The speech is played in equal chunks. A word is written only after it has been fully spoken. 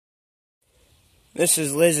This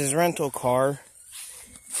is Liz's rental car.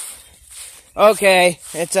 Okay,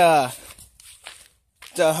 it's a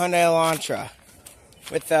Hyundai Elantra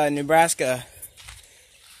with Nebraska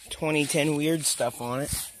 2010 weird stuff on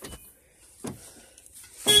it.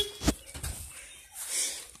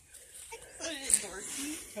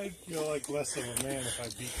 I'd feel like less of a man if I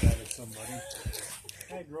beat that at somebody.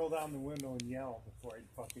 I'd roll down the window and yell before I'd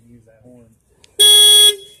fucking use that horn.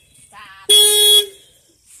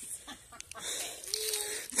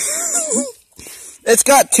 It's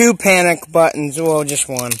got 2 panic buttons, well, just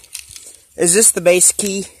one. Is this the base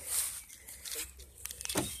key?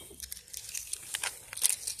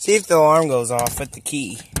 See if the alarm goes off with the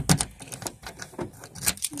key.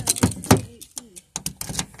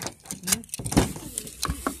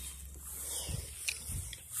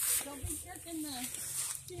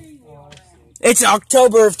 It's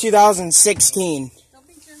October of 2016. Don't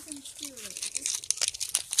be jerking the steering.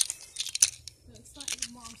 It's not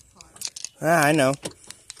your mom's car. Ah, I know.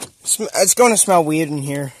 It's going to smell weird in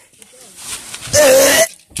here.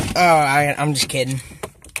 Oh, I'm just kidding.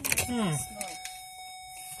 It's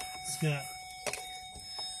got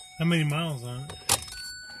how many miles on it?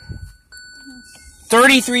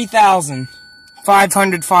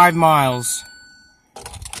 33,505 miles.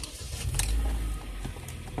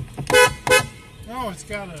 Oh, it's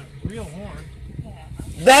got a real horn.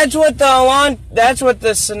 That's what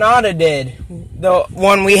the Sonata did. The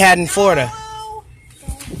one we had in Florida.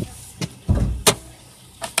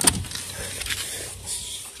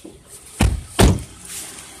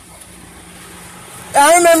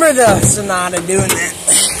 I remember the Sonata doing that.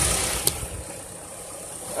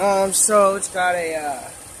 So it's got a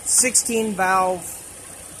 16 valve,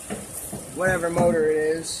 whatever motor it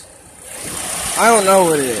is. I don't know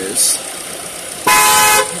what it is.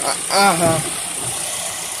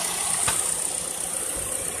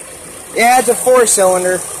 Yeah, it's a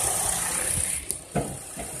 4-cylinder.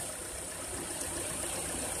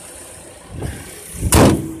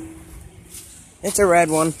 It's a red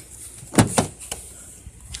one.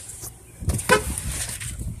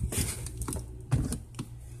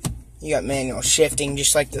 You got manual shifting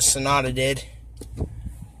just like the Sonata did.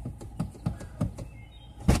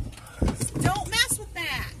 Don't mess with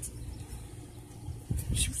that.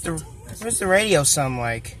 What's the radio sound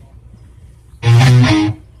like?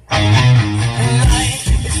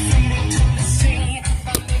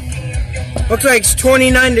 Looks like it's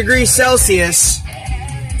 29 degrees Celsius.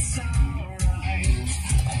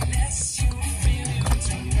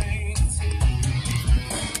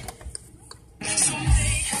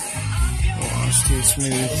 Oh, it's too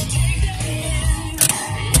smooth.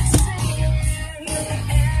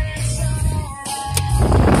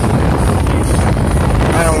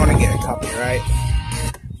 I don't want to get a copyright.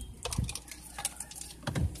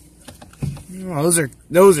 Oh,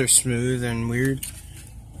 those are smooth and weird.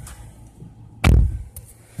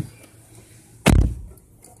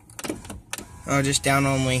 Oh, just down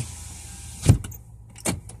only.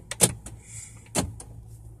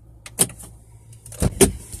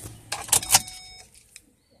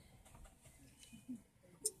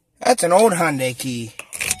 That's an old Hyundai key.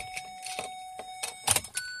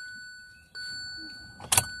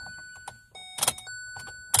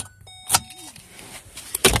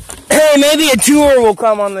 Hey, maybe a tour will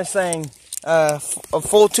come on this thing. A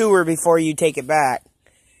full tour before you take it back.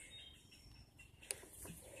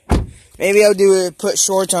 Maybe I'll put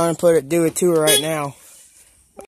shorts on and do a tour right now.